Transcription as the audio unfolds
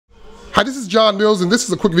Hi, this is John Mills, and this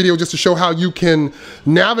is a quick video just to show how you can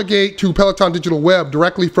navigate to Peloton Digital Web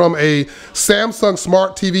directly from a Samsung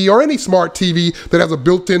Smart TV or any smart TV that has a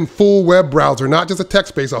built-in full web browser, not just a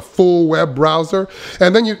text-based, a full web browser.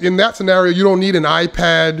 And then in that scenario, you don't need an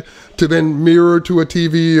iPad to then mirror to a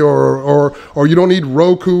TV, or you don't need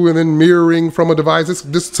Roku and then mirroring from a device.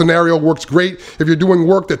 This scenario works great if you're doing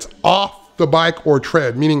work that's off the bike or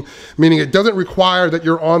tread, meaning it doesn't require that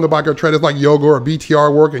you're on the bike or tread. It's like yoga or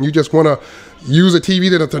BTR work and you just want to use a TV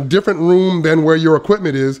that's in a different room than where your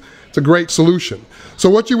equipment is. It's a great solution. So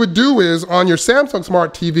what you would do is on your Samsung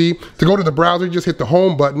Smart TV, to go to the browser, you just hit the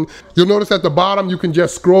home button. You'll notice at the bottom you can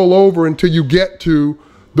just scroll over until you get to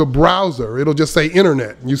the browser. It'll just say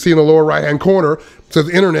internet. You see in the lower right hand corner, it says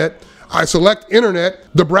internet. I select internet,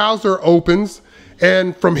 the browser opens,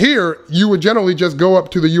 and from here, you would generally just go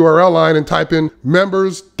up to the URL line and type in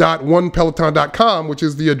members.onepeloton.com, which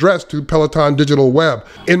is the address to Peloton Digital Web.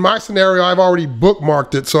 In my scenario, I've already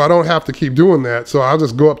bookmarked it, so I don't have to keep doing that. So I'll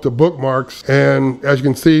just go up to bookmarks, and as you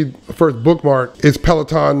can see, the first bookmark is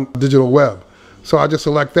Peloton Digital Web. So I just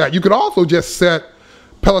select that. You could also just set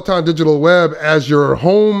Peloton Digital Web as your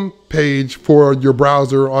home page for your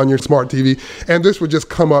browser on your smart TV, and this would just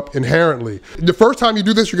come up inherently. The first time you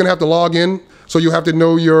do this, you're gonna have to log in, so you have to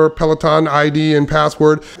know your Peloton ID and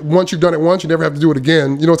password. Once you've done it once, you never have to do it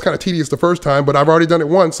again. You know, it's kind of tedious the first time, but I've already done it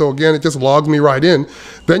once, so again, it just logs me right in.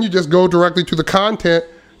 Then you just go directly to the content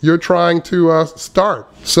you're trying to start.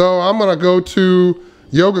 So I'm gonna go to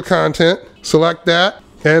yoga content, select that,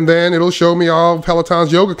 and then it'll show me all of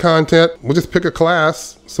Peloton's yoga content. We'll just pick a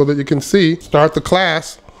class so that you can see. Start the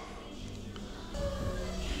class.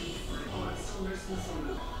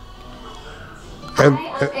 Hi, I'm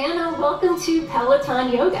Anna. Welcome to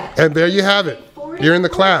Peloton Yoga. And there you have it. You're in the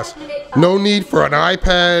class. No need for an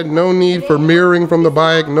iPad, no need for mirroring from the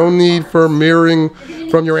bike, no need for mirroring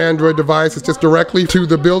from your Android device. It's just directly to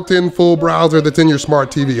the built-in full browser that's in your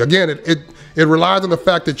smart TV. Again, it relies on the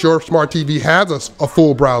fact that your smart TV has a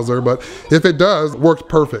full browser, but if it does, it works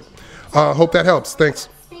perfect. Hope that helps. Thanks.